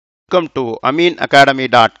Welcome to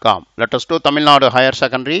aminacademy.com. Let us do Tamil Nadu Higher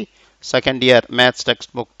Secondary Second Year Maths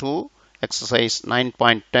Textbook 2 Exercise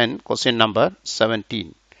 9.10 Question number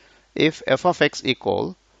 17. If f of x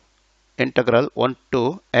equal integral 1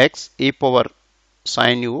 to x e power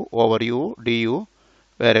sin u over u du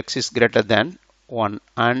where x is greater than 1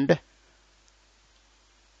 and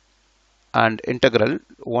integral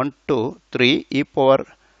 1 to 3 e power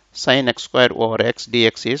sin x square over x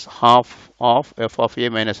dx is half of f of a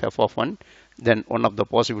minus f of 1, then one of the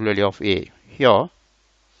possible value of a. Here,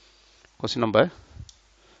 question number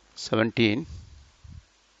 17.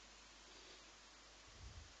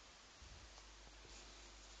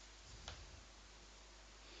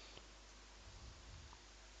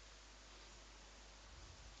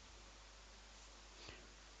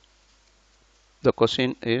 The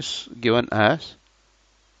question is given as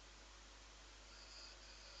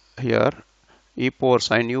here e power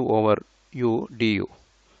sin u over u du.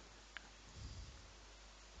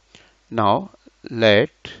 Now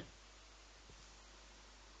let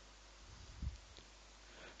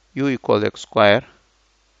u equal x square,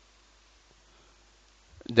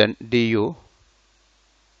 then du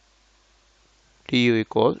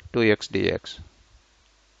equal 2x dx,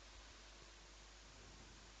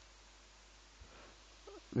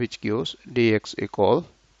 which gives dx equal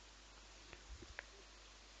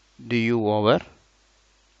du over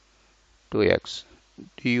 2x,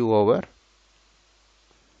 du over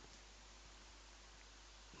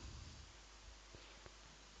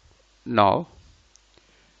now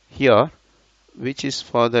here which is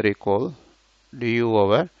further equal du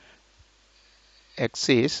over x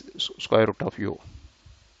is square root of u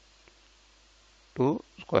to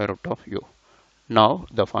square root of u. Now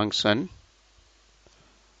the function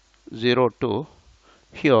 0 to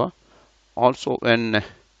here also, when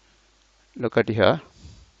look at here,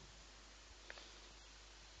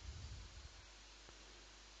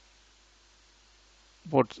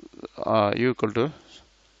 both u equal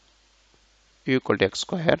to x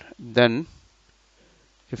square, then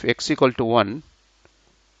if x equal to 1,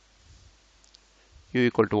 u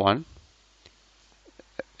equal to 1,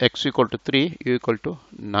 x equal to 3, u equal to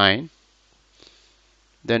 9,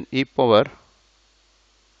 then e power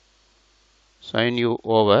sin u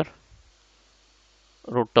over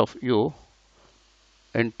root of u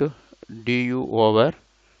into du over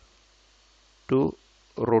 2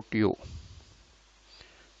 root u,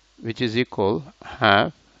 which is equal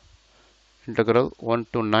half integral 1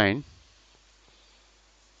 to 9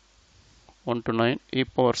 e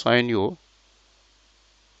power sin u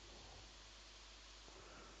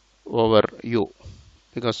over u,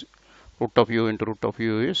 because root of u into root of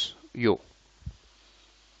u is u,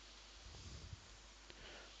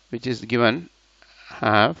 which is given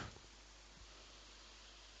half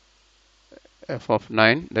f of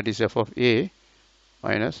 9, that is f of a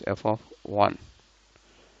minus f of 1.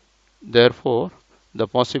 Therefore, the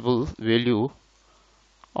possible value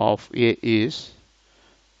of a is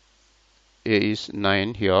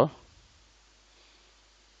 9 here.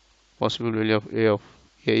 Possible value of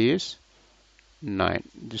a is 9.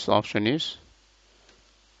 This option is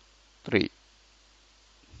 3.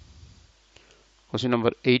 Question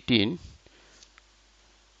number 18.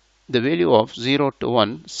 The value of 0 to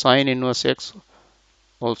 1 sin inverse x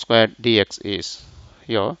whole square dx is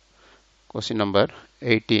here. Question number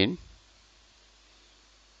 18.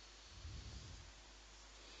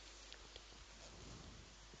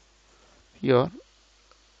 Here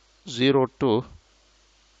 0 to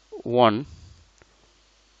 1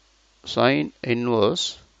 sin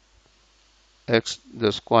inverse x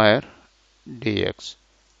the square dx.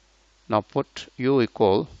 Now put u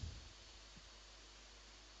equal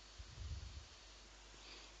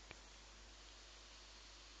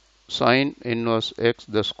sin inverse x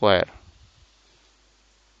the square,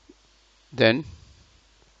 then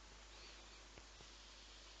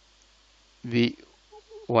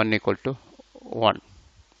v1 equal to 1,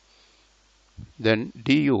 then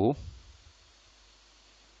du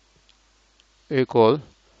equal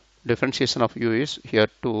differentiation of u is here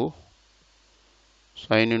 2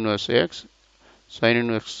 sin inverse x. Sin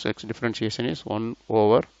inverse x differentiation is 1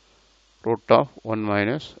 over root of 1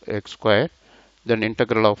 minus x square, then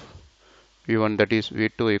integral of v1, that is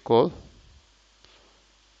v2 equal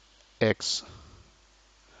x.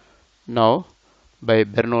 Now by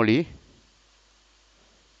Bernoulli's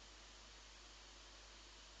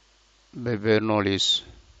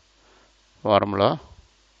formula,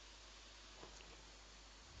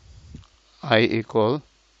 I equal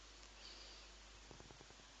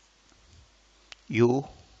u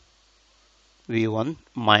v1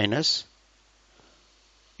 minus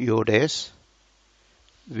u dash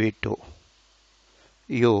v2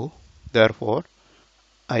 u. Therefore,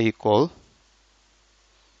 I equal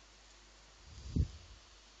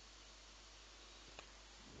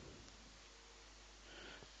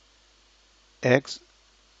x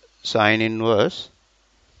sine inverse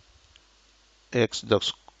x the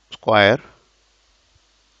square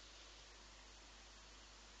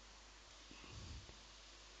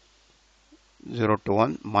zero to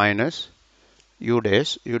 1 minus u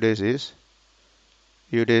dash. U dash is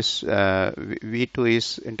v2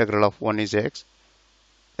 is integral of 1 is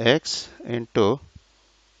x into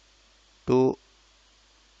 2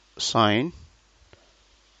 sine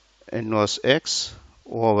inverse x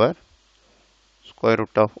over square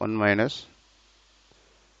root of 1 minus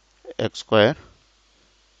x square,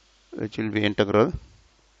 which will be integral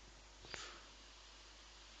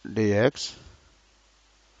dx.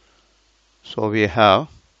 So we have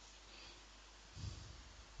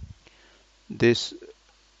this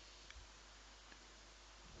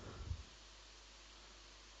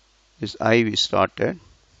I we started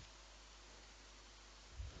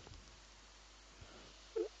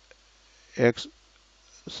x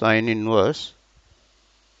sine inverse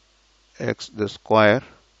x the square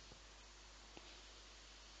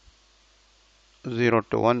 0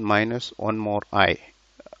 to 1 minus 1 more I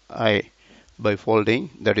by folding,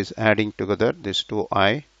 that is adding together this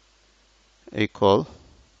 2i equal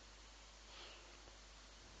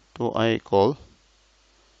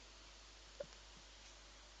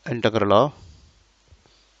integral of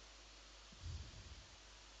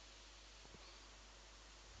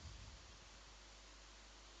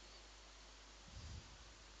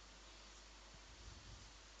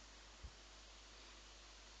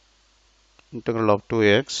integral of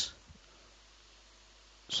 2x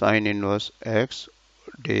sine inverse x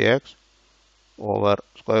dx over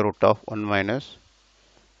square root of 1 minus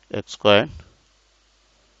x square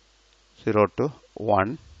 0 to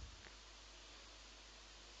 1.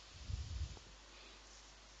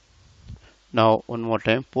 Now one more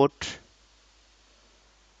time, put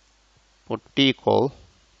t equal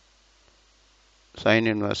sine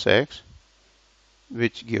inverse x,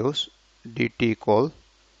 which gives dt equal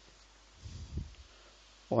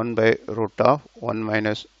 1 by root of 1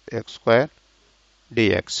 minus x square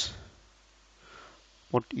dx.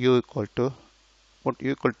 Put u equal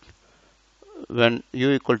when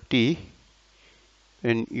u equal t,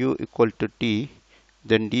 then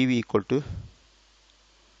dv equal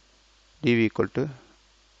to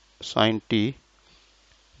sine t,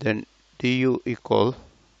 then du equal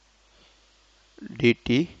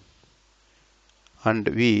dt, and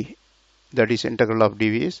v, that is integral of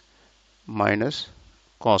dv, is minus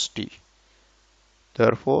cos t.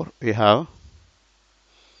 Therefore, we have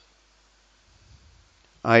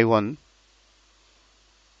I1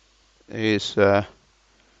 is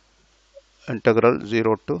integral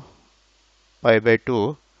 0 to pi by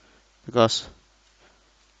 2, because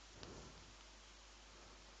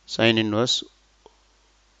sine inverse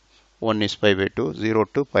 1 is pi by 2, 0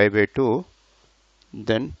 to pi by 2,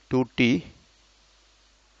 then 2t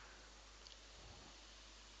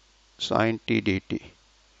sine t dt,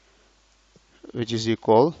 which is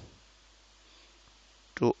equal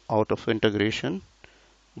to, out of integration,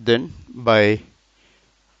 then by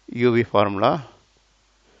uv formula,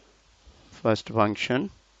 first function,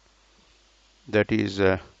 that is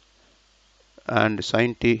and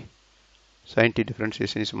sine t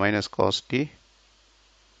differentiation is minus cos t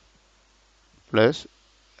plus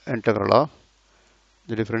integral of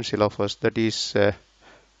the differential of first, that is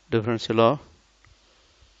differential of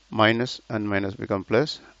minus and minus become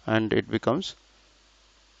plus, and it becomes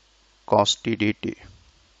cos t dt.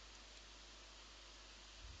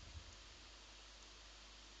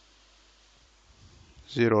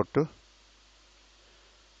 Zero to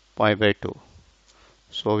pi by 2.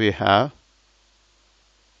 So we have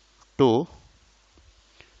 2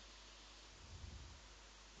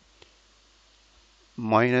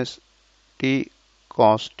 minus t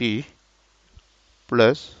cos t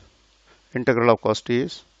plus integral of cos t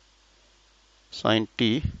is sine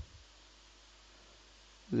t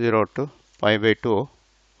 0 to pi by 2,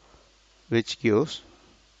 which gives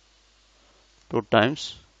 2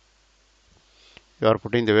 times, you are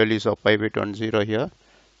putting the values of pi by 2 and 0 here,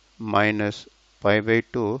 minus pi by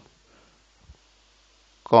 2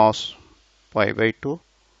 cos pi by 2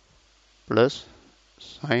 plus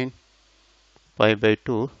sine pi by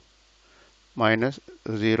 2 minus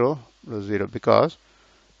 0 plus 0, because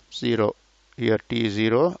 0 here t is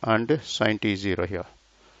 0 and sine t is 0 here.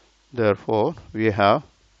 Therefore, we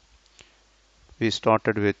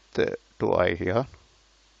started with 2i here.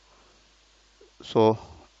 So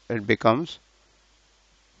it becomes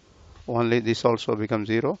only this also becomes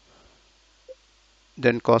 0.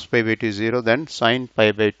 Then cos pi by 2 is 0. Then sin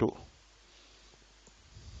pi by 2.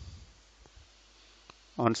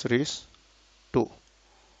 Answer is 2.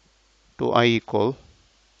 To I equal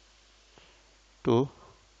to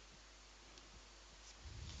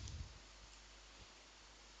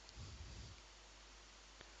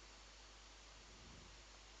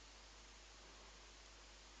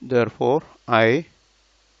therefore I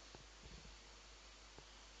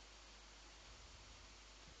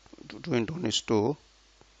 2 into 1 is 2.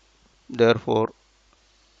 Therefore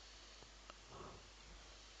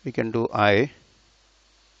we can do I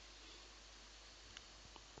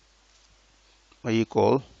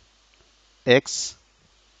equal x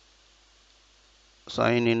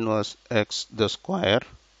sin inverse x the square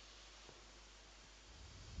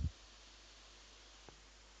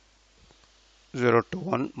 (0 to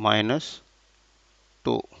 1) minus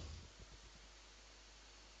 2.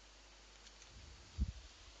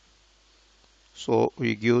 So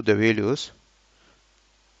we give the values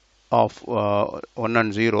of 1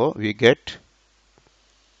 and 0. We get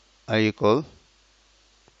I equal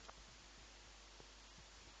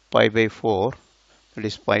pi by 4, that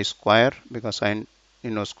is pi square, because sin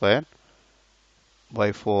inverse square,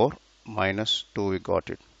 by 4 minus 2 we got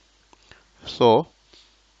it. So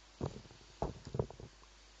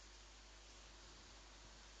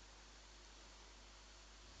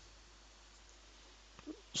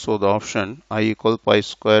the option I equal pi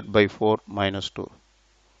squared by 4 minus 2.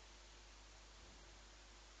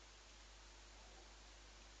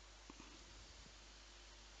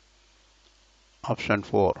 Option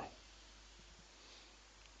 4.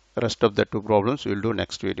 Rest of the two problems we will do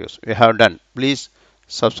next videos. We have done. Please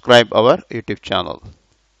subscribe our YouTube channel.